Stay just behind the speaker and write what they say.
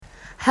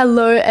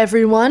Hello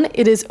everyone,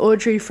 it is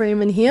Audrey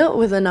Freeman here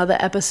with another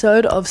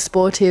episode of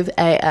Sportive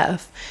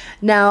AF.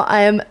 Now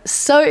I am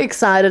so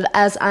excited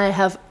as I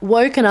have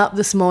woken up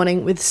this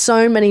morning with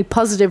so many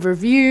positive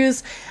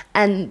reviews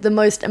and the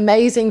most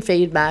amazing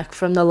feedback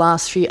from the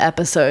last few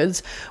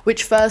episodes,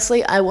 which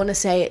firstly I want to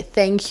say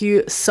thank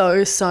you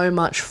so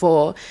much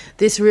for.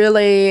 This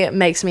really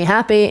makes me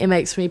happy, it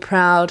makes me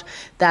proud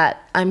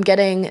that I'm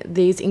getting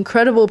these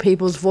incredible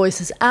people's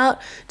voices out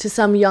to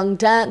some young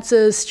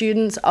dancers,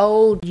 students,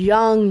 old,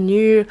 young,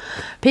 new,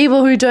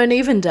 people who don't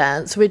even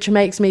dance, which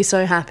makes me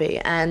so happy.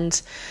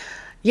 And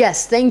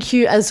yes, thank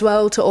you as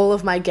well to all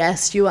of my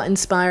guests. You are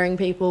inspiring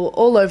people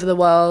all over the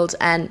world,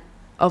 and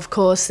of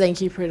course,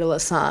 thank you Prita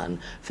Lassan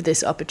for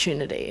this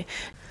opportunity.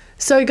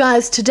 So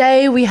guys,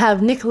 today we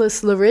have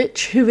Nicholas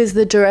Lurich, who is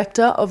the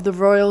director of the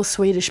Royal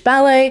Swedish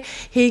Ballet.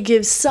 He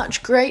gives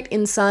such great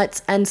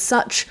insights and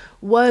such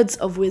words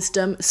of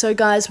wisdom. So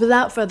guys,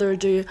 without further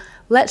ado,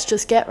 let's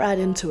just get right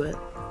into it.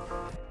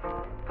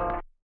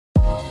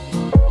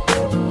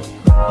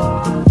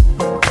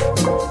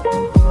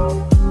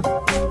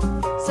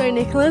 So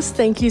Nicholas,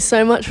 thank you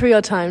so much for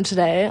your time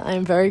today.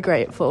 I'm very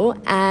grateful.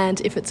 And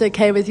if it's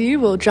okay with you,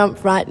 we'll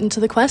jump right into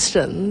the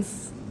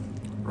questions.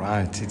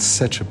 Right, it's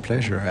such a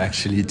pleasure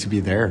actually to be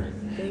there.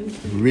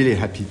 Thank you. Really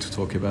happy to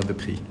talk about the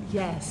Prix.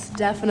 Yes,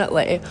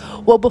 definitely.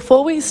 Well,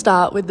 before we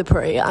start with the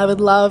Prix, I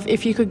would love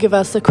if you could give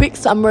us a quick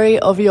summary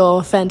of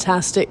your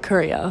fantastic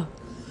career.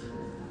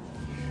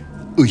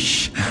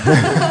 Oosh.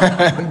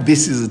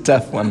 This is a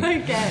tough one.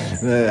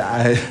 Okay.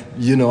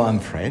 I'm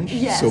French,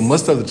 Yes. so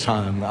most of the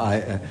time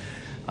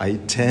I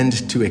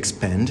tend to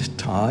expend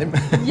time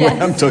Yes.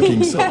 when I'm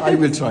talking, so I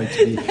will try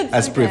to be That's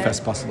as brief okay. as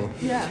possible.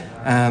 Yeah.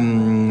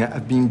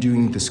 I've been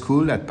doing the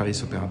school at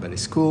Paris Opera Ballet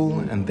School,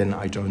 and then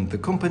I joined the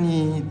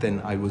company. Then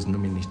I was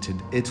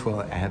nominated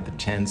Étoile. I had the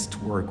chance to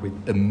work with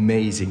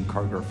amazing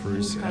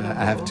choreographers. Incredible.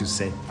 I have to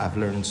say, I've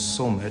learned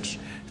so much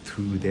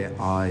through their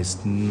eyes,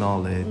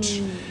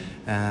 knowledge.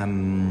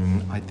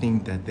 I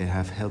think that they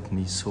have helped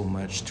me so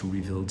much to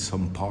reveal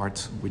some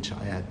parts which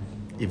I had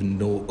even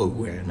no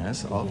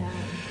awareness of. Yeah.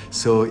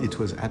 So it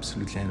was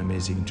absolutely an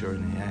amazing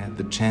journey. I had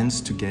the chance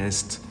to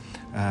guest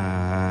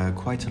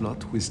quite a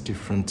lot with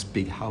different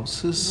big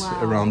houses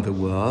Wow. around the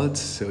world.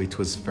 So it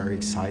was very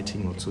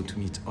exciting also to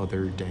meet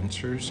other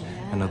dancers,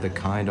 another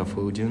kind of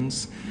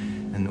audience,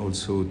 and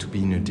also to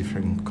be in a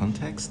different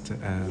context.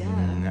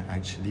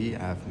 Actually,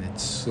 I've met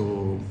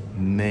so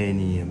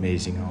many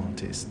amazing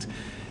artists.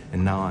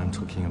 And now I'm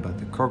talking about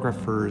the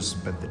choreographers,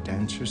 but the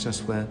dancers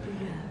as well,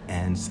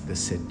 and the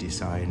set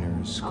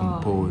designers,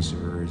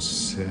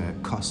 composers,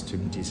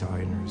 costume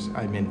designers.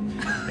 I mean,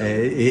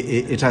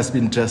 it has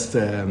been just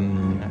a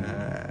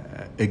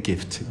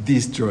gift.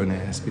 This journey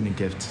has been a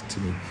gift to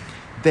me.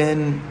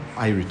 Then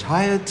I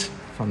retired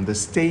from the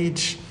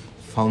stage,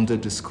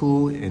 founded a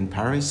school in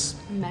Paris.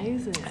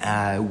 Amazing.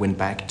 Went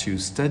back to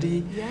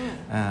study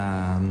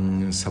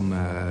some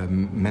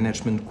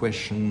management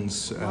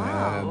questions,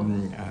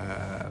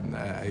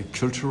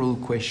 cultural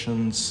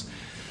questions,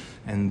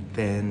 and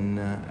then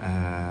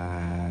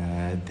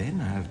I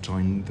have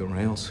joined the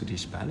Royal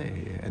Swedish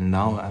Ballet, and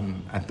now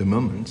I'm at the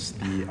moment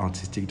the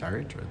artistic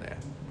director there.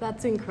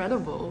 That's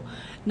incredible.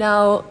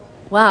 Now,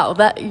 wow,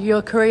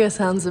 your career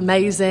sounds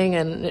amazing,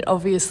 and it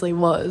obviously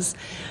was.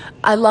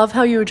 I love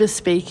how you were just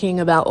speaking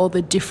about all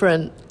the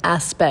different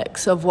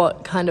aspects of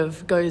what kind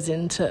of goes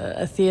into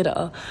a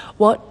theatre.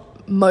 What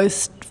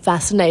most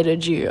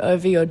fascinated you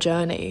over your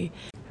journey?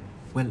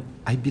 Well,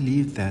 I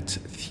believe that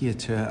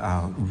theatre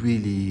are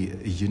really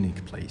a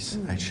unique place,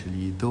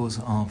 actually. Those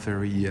are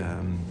very...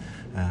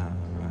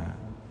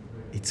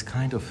 it's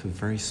kind of a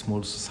very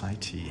small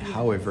society.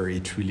 However,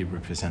 it really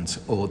represents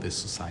all the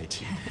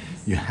society.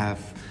 You have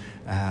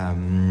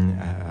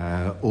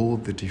all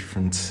the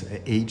different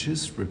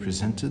ages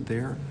represented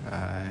there.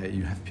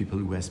 You have people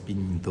who has been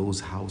in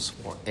those houses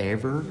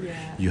forever.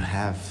 You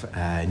have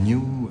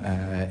new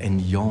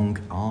and young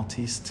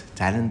artists,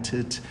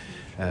 talented,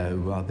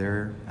 who are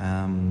there.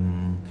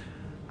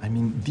 I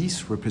mean,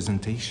 this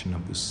representation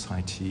of the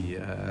society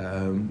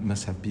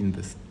must have been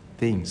the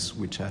things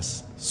which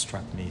has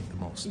struck me the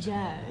most.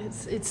 Yeah,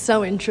 it's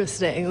so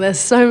interesting. There's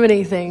so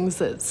many things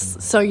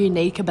that's so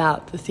unique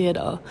about the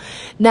theatre.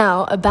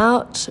 Now,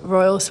 about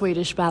Royal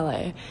Swedish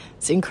Ballet,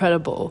 it's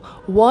incredible.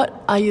 What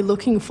are you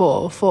looking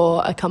for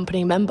a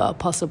company member,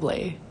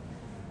 possibly?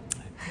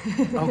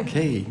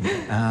 Okay,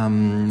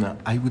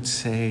 I would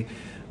say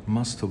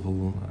most of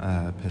all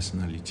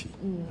personality.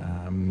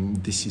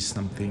 This is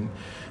something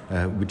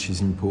which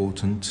is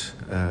important,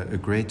 a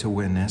great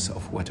awareness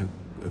of what a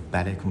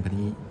ballet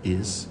company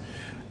is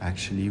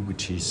actually,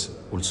 which is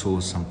also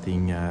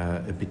something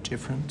a bit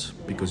different,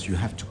 because you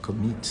have to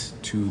commit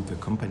to the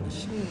company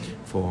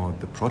for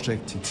the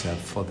project itself,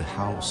 for the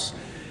house,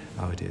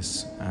 how it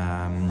is.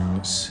 And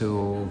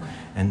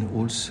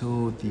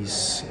also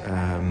this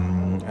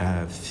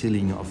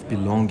feeling of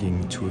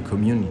belonging to a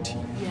community,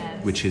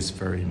 which is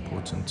very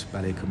important.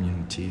 Ballet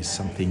community is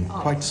something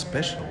quite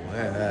special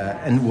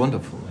and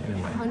wonderful in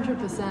a way.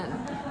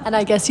 100%. And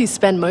I guess you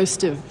spend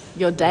most of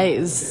your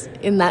days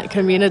in that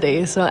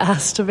community, so it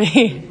has to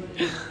be.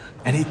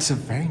 And it's a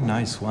very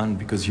nice one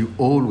because you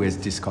always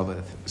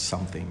discover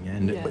something,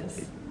 and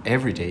Yes.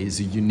 every day is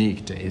a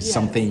unique day. Yes.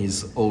 Something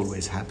is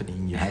always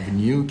happening. You have a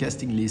new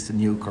casting list, a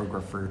new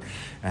choreographer,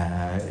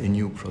 a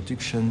new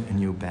production, a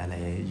new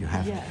ballet. You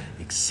have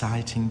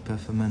exciting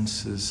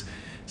performances.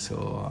 So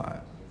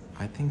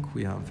I think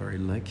we are very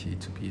lucky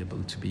to be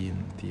able to be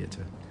in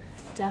theatre.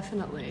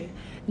 Definitely.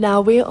 Now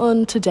we're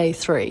on to day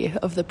 3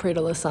 of the Prix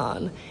de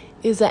Lausanne.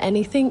 Is there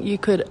anything you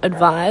could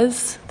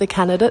advise the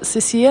candidates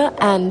this year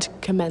and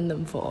commend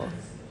them for?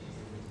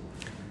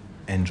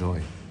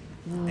 Enjoy.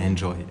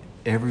 Enjoy.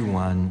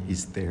 Everyone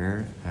is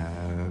there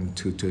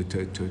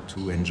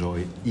to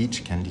enjoy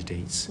each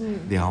candidate.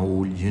 They are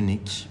all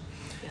unique.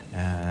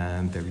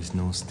 There is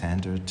no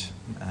standard.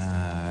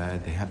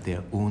 They have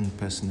their own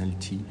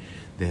personality,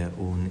 their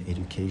own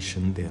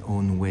education, their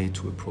own way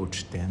to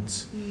approach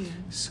dance.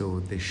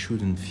 So they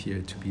shouldn't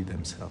fear to be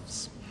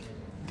themselves.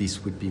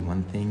 This would be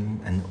one thing,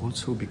 and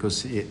also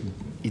because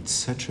it's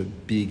such a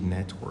big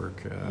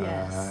network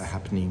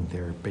happening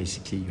there.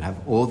 Basically, you have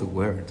all the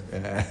world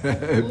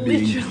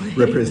being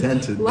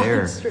represented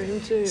there. Stream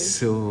too.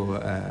 So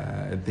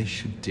they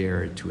should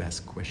dare to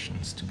ask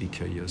questions, to be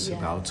curious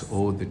about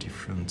all the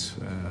different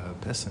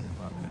person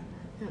about it.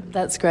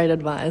 That's great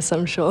advice.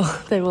 I'm sure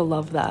they will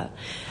love that.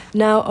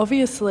 Now,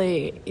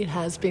 obviously, it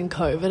has been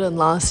COVID and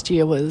last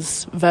year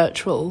was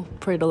virtual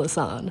Prix de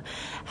Lausanne.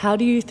 How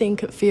do you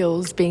think it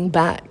feels being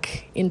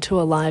back into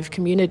a live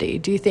community?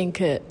 Do you think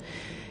it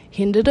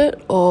hindered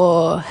it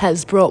or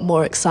has brought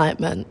more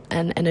excitement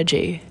and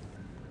energy?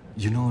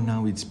 You know,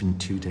 now it's been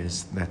 2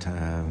 days that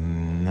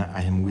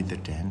I am with the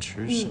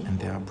dancers and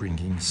they are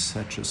bringing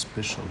such a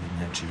special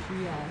energy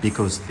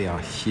because they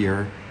are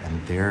here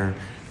and there.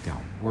 They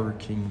are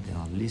working, they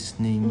are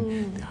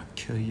listening, they are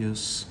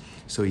curious.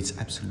 So it's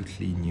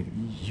absolutely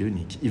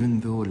unique, even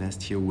though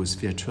last year was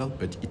virtual,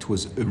 but it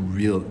was a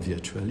real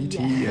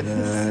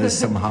virtuality,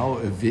 somehow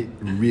a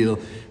real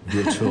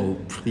virtual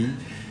Prix.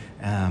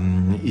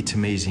 It's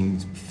amazing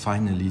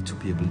finally to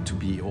be able to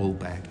be all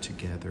back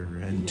together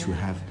and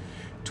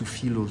to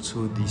feel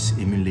also this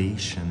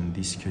emulation,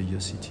 this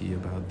curiosity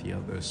about the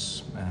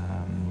others,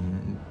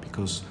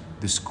 because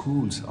the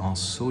schools are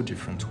so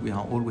different. We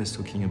are always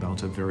talking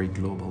about a very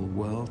global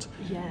world,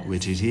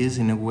 which it is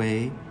in a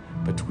way,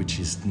 but which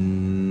is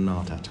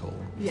not at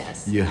all.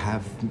 Yes. You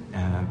have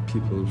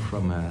people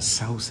from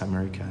South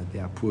America, they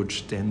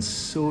approach dance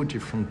so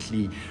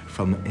differently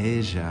from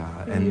Asia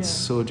and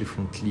so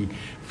differently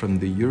from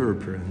the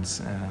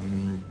Europeans.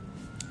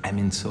 I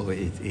mean, so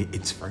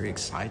it's very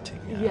exciting,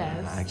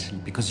 actually,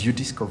 because you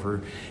discover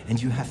and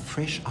you have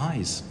fresh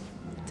eyes.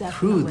 Definitely.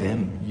 Through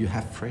them, you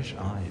have fresh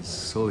eyes.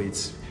 So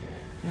it's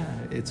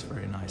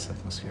very nice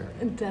atmosphere.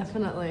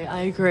 Definitely,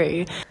 I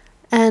agree.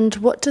 And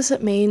what does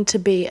it mean to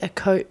be a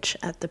coach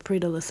at the Prix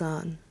de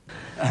Lausanne?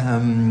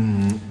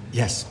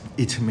 Yes,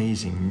 it's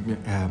amazing.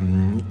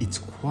 It's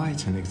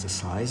quite an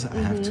exercise, I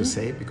have to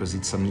say, because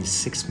it's only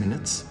 6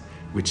 minutes,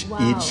 which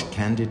each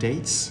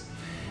candidates.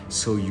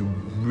 So you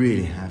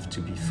really have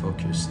to be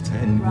focused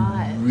and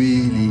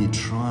really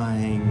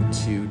trying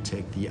to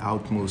take the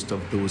utmost of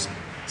those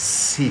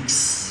 6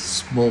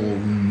 small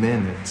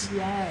minutes.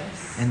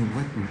 Yes. And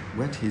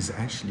what is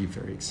actually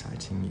very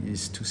exciting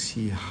is to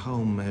see how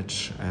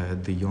much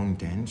the young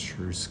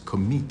dancers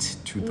commit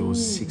to those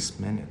 6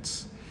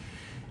 minutes.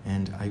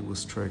 And I was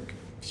struck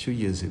a few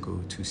years ago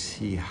to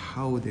see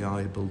how they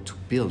are able to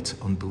build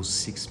on those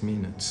 6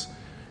 minutes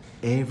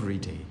every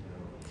day.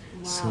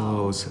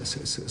 Wow.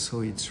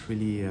 So it's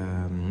really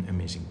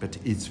amazing, but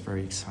it's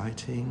very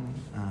exciting.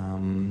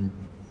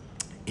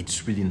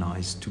 It's really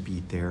nice to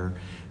be there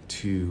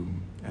to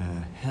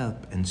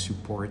help and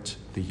support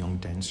the young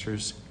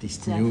dancers,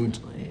 this new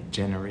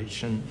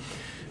generation,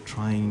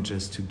 trying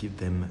just to give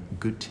them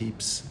good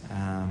tips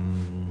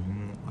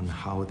on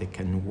how they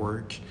can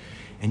work.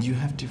 And you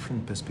have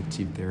different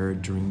perspective there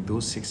during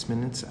those 6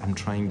 minutes. I'm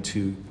trying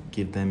to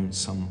give them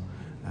some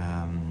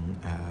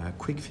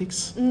quick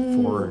fix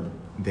for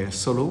their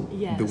solo,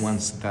 the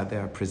ones that they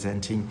are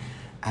presenting,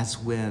 as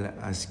well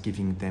as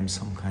giving them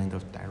some kind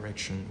of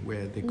direction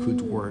where they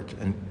could work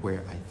and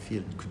where I feel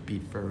it could be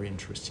very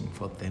interesting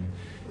for them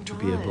to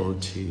be able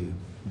to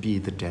be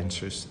the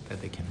dancers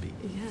that they can be.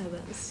 Yeah,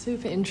 that's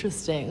super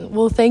interesting.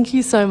 Well, thank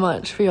you so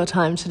much for your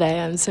time today.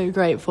 I'm so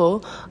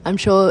grateful. I'm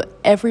sure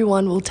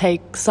everyone will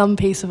take some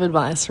piece of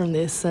advice from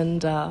this,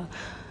 and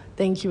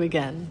thank you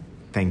again.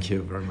 Thank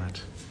you very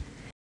much.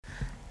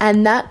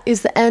 And that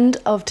is the end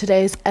of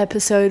today's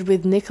episode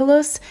with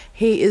Nicholas.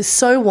 He is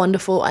so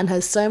wonderful and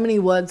has so many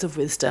words of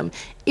wisdom.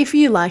 If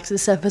you liked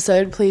this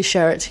episode, please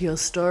share it to your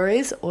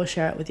stories or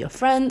share it with your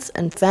friends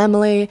and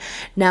family.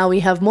 Now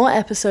we have more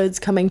episodes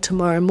coming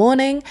tomorrow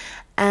morning.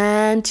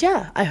 And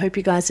I hope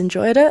you guys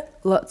enjoyed it.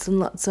 Lots and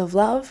lots of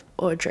love,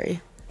 Audrey.